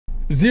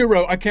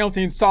Xero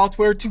Accounting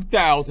Software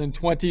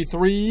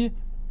 2023.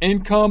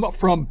 Income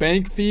from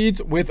bank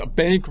feeds with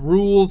bank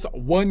rules.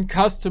 One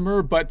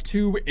customer, but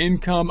two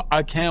income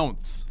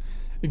accounts.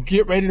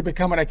 Get ready to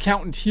become an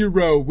accountant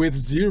hero with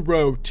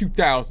Xero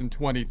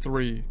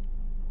 2023.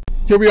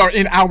 Here we are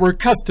in our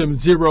custom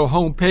Xero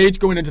homepage.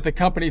 Going into the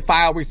company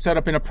file we set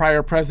up in a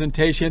prior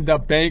presentation, the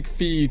bank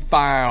feed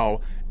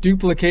file.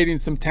 Duplicating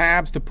some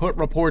tabs to put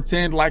reports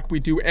in like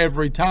we do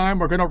every time.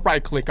 We're going to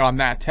right click on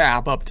that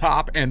tab up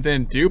top and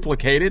then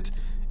duplicate it.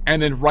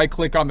 And then right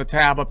click on the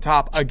tab up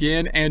top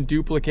again and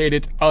duplicate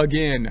it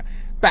again.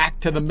 Back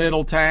to the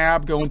middle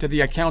tab, go into the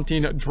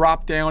accounting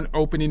drop down,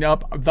 opening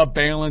up the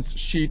balance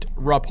sheet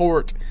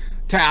report.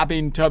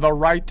 Tabbing to the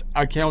right,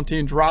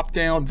 accounting drop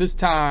down, this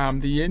time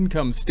the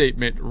income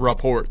statement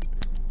report.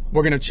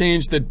 We're going to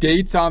change the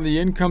dates on the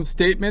income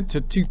statement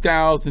to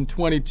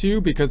 2022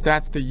 because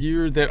that's the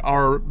year that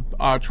our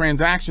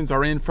transactions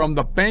are in from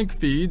the bank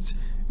feeds,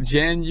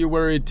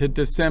 January to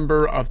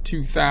December of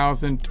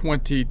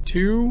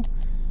 2022.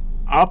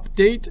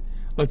 Update.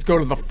 Let's go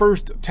to the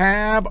first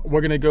tab.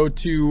 We're going to go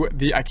to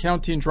the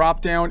accounting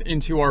drop down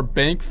into our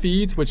bank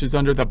feeds, which is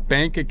under the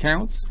bank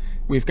accounts.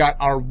 We've got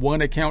our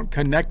one account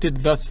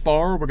connected thus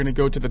far. We're going to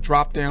go to the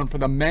drop down for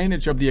the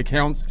manage of the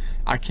accounts,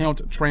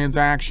 account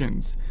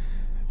transactions.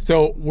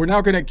 So we're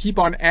now going to keep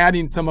on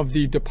adding some of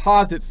the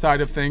deposit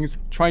side of things,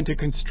 trying to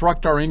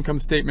construct our income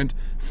statement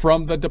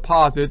from the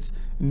deposits,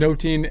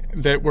 noting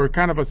that we're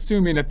kind of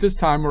assuming at this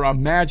time, we're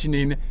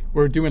imagining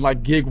we're doing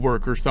like gig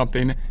work or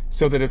something,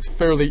 so that it's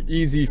fairly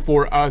easy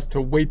for us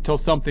to wait till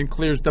something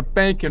clears the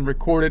bank and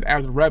record it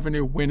as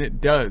revenue when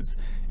it does.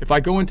 If I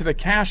go into the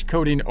cash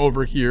coding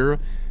over here,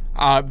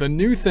 the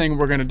new thing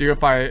we're going to do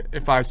if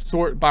I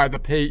sort by the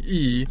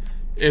payee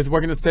is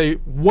we're going to say,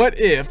 what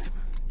if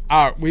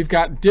we've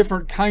got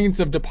different kinds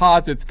of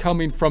deposits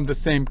coming from the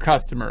same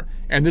customer?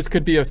 And this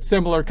could be a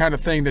similar kind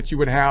of thing that you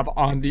would have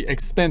on the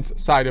expense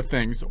side of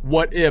things.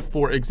 What if,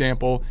 for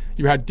example,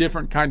 you had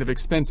different kind of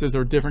expenses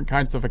or different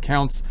kinds of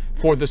accounts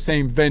for the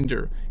same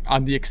vendor?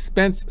 On the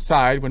expense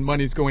side, when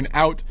money's going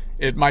out,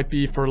 it might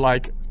be for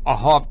like a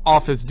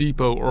Office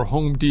Depot or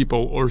Home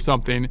Depot or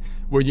something,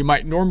 where you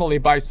might normally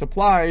buy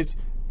supplies,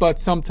 but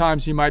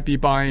sometimes you might be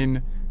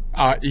buying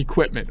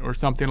equipment or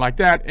something like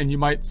that, and you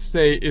might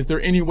say, is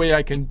there any way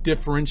I can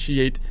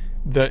differentiate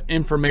the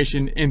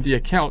information in the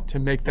account to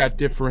make that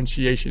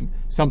differentiation?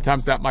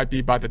 Sometimes that might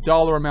be by the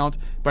dollar amount,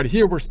 but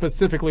here we're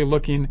specifically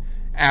looking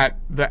at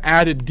the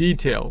added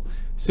detail.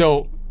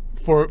 So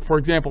for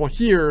example,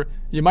 here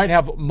you might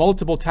have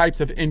multiple types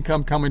of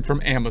income coming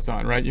from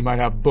Amazon, right? You might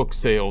have book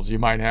sales, you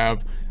might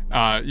have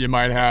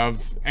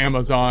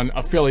Amazon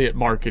affiliate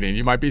marketing,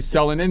 you might be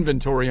selling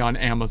inventory on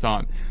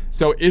Amazon.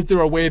 So is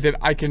there a way that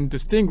I can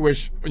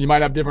distinguish? You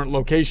might have different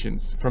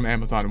locations from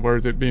Amazon. Where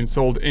is it being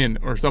sold in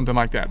or something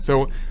like that?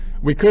 So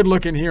we could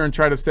look in here and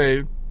try to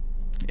say,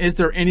 is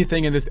there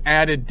anything in this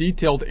added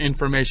detailed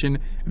information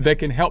that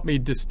can help me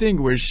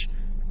distinguish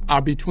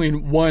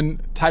between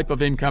one type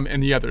of income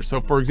and the other? So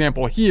for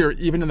example, here,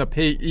 even in the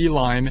payee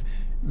line,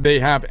 they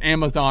have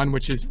Amazon,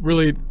 which is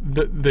really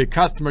the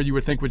customer you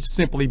would think would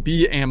simply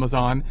be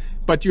Amazon,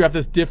 but you have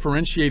this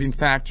differentiating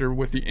factor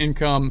with the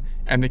income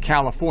and the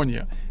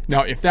California.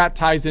 Now, if that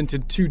ties into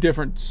two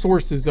different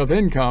sources of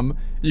income,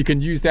 you can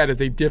use that as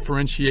a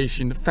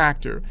differentiation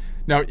factor.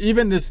 Now,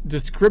 even this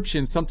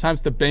description,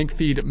 sometimes the bank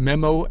feed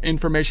memo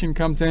information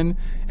comes in,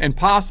 and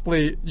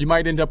possibly you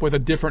might end up with a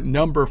different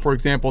number, for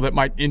example, that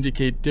might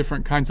indicate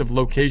different kinds of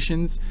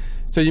locations.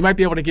 So you might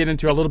be able to get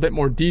into a little bit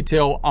more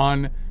detail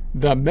on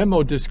the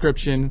memo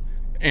description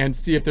and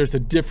see if there's a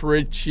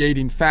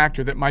differentiating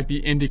factor that might be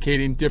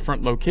indicating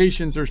different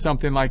locations or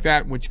something like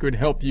that, which could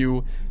help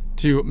you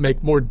to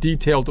make more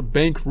detailed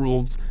bank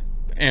rules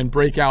and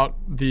break out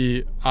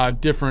the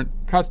different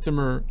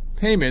customer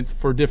payments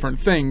for different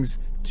things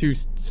to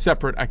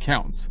separate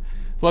accounts.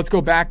 So let's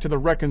go back to the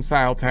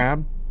reconcile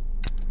tab.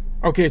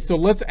 Okay, so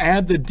let's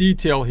add the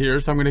detail here.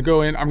 So I'm going to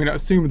go in, I'm going to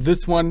assume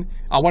this one,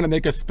 I want to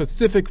make a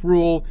specific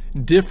rule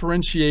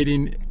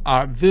differentiating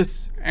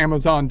this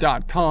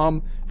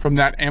Amazon.com from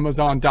that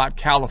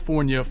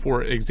Amazon.California,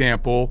 for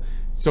example.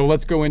 So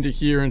let's go into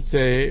here and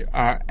say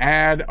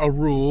add a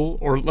rule,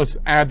 or let's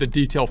add the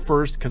detail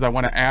first because I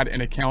want to add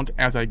an account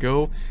as I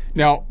go.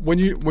 Now, when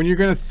you're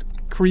going to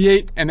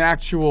create an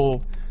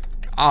actual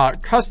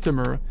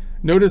customer,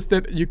 notice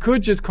that you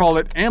could just call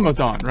it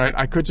Amazon, right?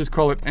 I could just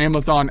call it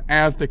Amazon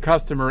as the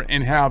customer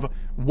and have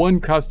one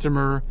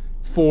customer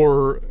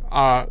for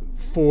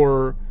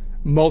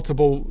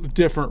multiple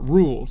different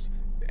rules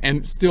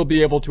and still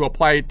be able to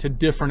apply it to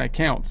different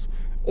accounts.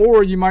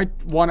 Or you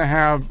might want to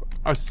have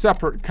a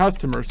separate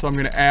customer. So I'm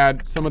going to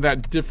add some of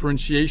that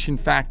differentiation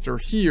factor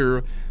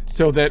here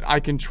so that I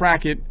can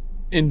track it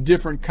in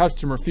different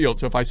customer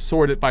fields. So if I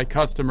sort it by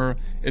customer,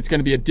 it's going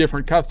to be a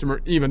different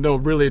customer, even though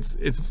really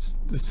it's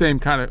the same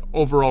kind of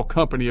overall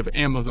company of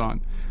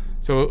Amazon.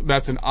 So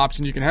that's an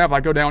option you can have. I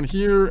go down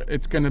here,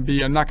 it's going to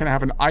be, I'm not going to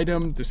have an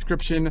item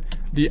description.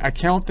 The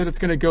account that it's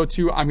going to go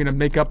to, I'm going to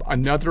make up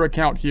another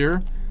account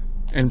here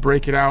and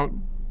break it out.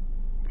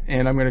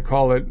 And I'm going to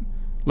call it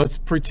let's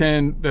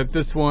pretend that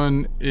this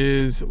one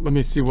is, let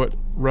me see what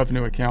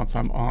revenue accounts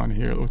I'm on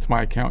here. What's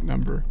my account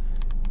number?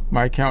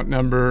 My account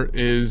number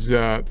is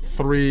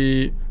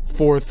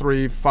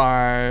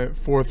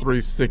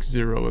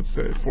 4360, let's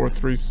say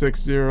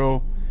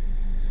 4360.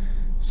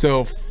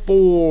 So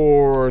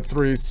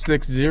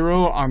 4360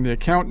 on the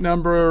account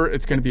number.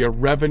 It's going to be a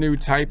revenue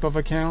type of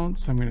account.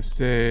 So I'm going to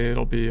say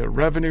it'll be a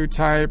revenue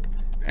type,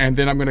 and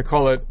then I'm going to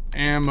call it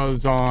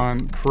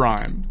Amazon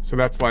Prime. So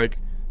that's like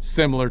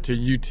similar to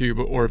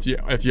YouTube, or if you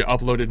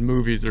uploaded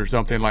movies or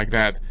something like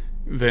that,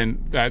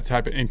 then that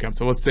type of income.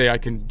 So let's say I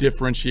can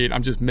differentiate.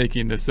 I'm just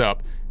making this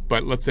up,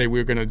 but let's say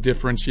we're going to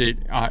differentiate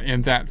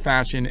in that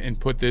fashion and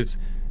put this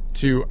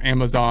to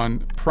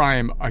Amazon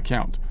Prime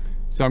account.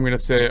 So I'm going to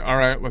say, all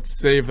right, let's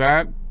save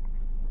that.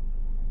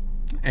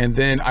 And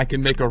then I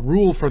can make a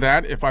rule for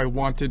that if I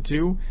wanted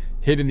to,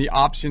 hitting the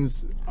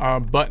options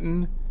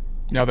button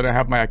now that I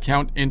have my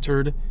account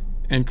entered,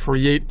 and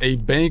create a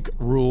bank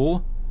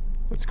rule.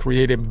 Let's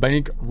create a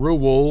bank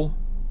rule.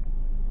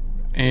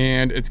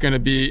 And it's going to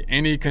be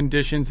any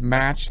conditions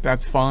matched.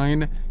 That's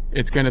fine.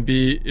 It's going to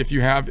be if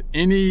you have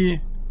any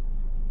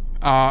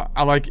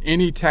I like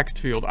any text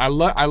field. I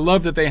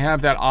love that they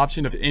have that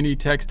option of any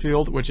text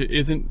field, which it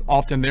isn't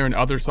often there in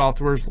other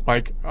softwares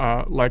like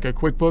a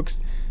QuickBooks,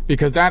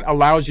 because that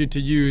allows you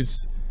to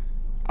use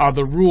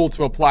the rule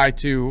to apply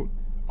to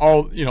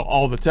all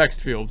the text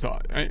fields.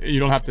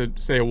 You don't have to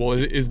say, well,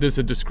 is this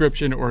a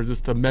description or is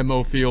this the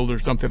memo field or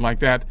something like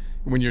that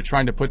when you're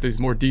trying to put these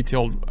more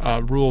detailed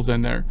rules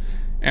in there.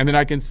 And then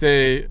I can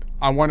say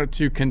I want it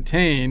to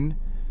contain.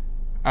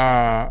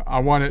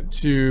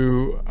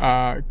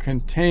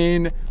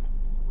 Contain,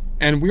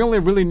 and we only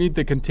really need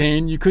the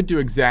contain. You could do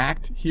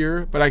exact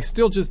here, but I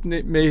still just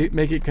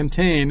make it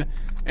contain,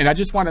 and I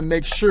just want to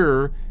make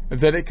sure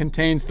that it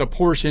contains the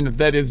portion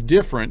that is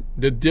different,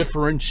 the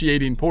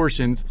differentiating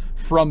portions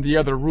from the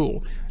other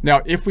rule.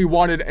 Now, if we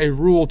wanted a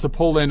rule to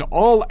pull in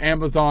all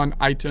Amazon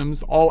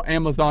items, all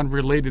Amazon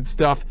related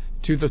stuff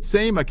to the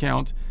same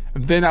account,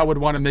 then I would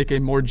want to make a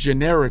more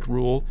generic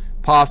rule,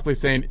 possibly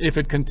saying if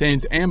it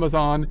contains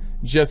Amazon,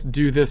 just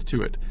do this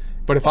to it.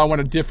 But if I want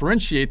to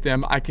differentiate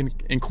them, I can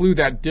include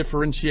that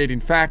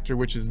differentiating factor,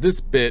 which is this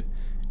bit,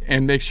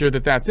 and make sure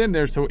that that's in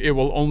there, so it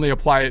will only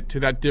apply it to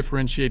that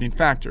differentiating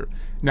factor.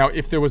 Now,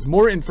 if there was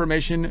more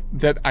information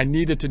that I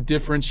needed to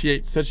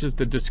differentiate, such as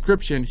the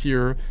description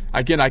here,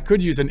 again, I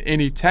could use an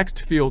any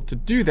text field to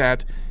do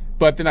that,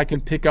 but then I can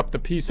pick up the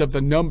piece of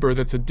the number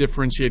that's a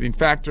differentiating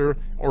factor,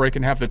 or I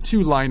can have the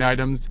 2 line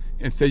items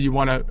and say you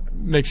want to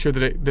make sure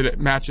that it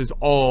matches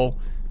all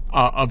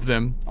of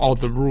them, all of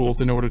the rules,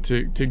 in order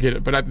to get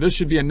it. But this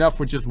should be enough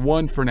with just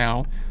 1 for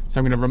now. So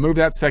I'm going to remove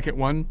that second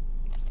one.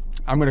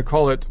 I'm going to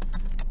call it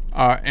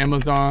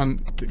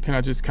Amazon. Can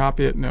I just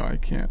copy it? No, I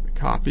can't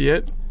copy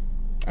it.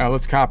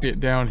 Let's copy it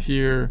down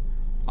here.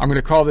 I'm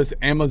going to call this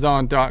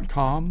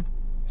Amazon.com.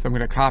 So I'm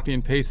going to copy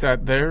and paste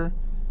that there.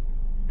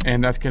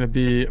 And that's going to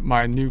be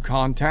my new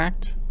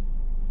contact.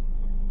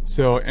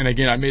 So, and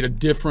again, I made a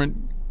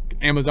different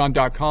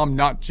Amazon.com,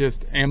 not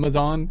just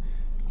Amazon.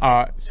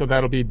 So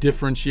that'll be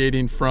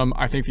differentiating from,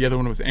 I think the other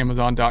one was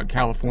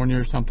Amazon.California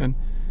or something,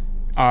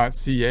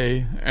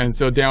 CA. And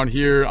so down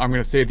here, I'm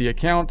going to say the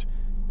account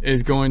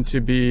is going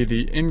to be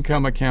the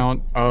income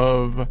account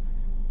of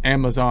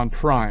Amazon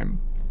Prime.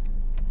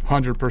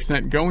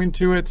 100% going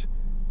to it.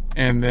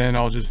 And then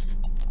I'll just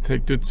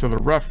take it to the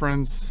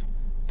reference.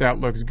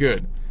 That looks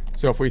good.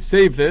 So if we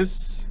save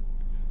this,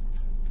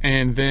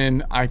 and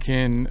then I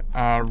can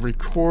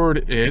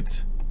record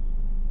it.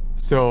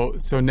 So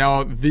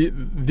now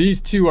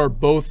these two are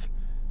both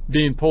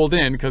being pulled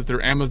in because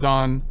they're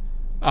Amazon.com.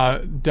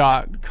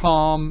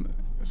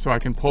 So I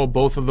can pull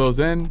both of those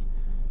in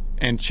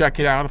and check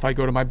it out. If I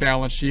go to my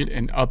balance sheet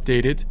and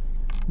update it,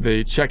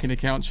 the checking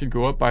account should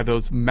go up by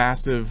those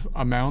massive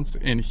amounts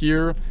in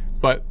here.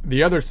 But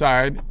the other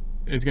side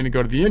is going to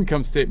go to the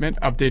income statement,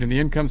 updating the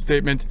income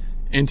statement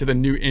into the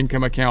new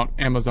income account,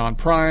 Amazon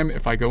Prime.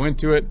 If I go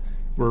into it,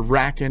 we're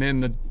racking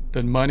in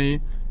the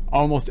money,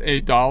 almost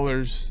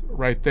 $8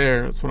 right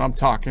there. That's what I'm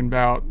talking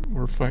about.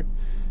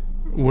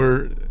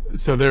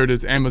 So there it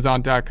is,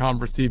 Amazon.com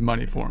receive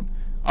money form.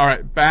 All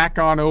right, back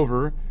on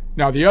over.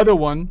 Now the other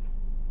one,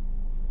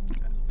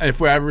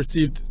 if I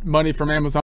received money from Amazon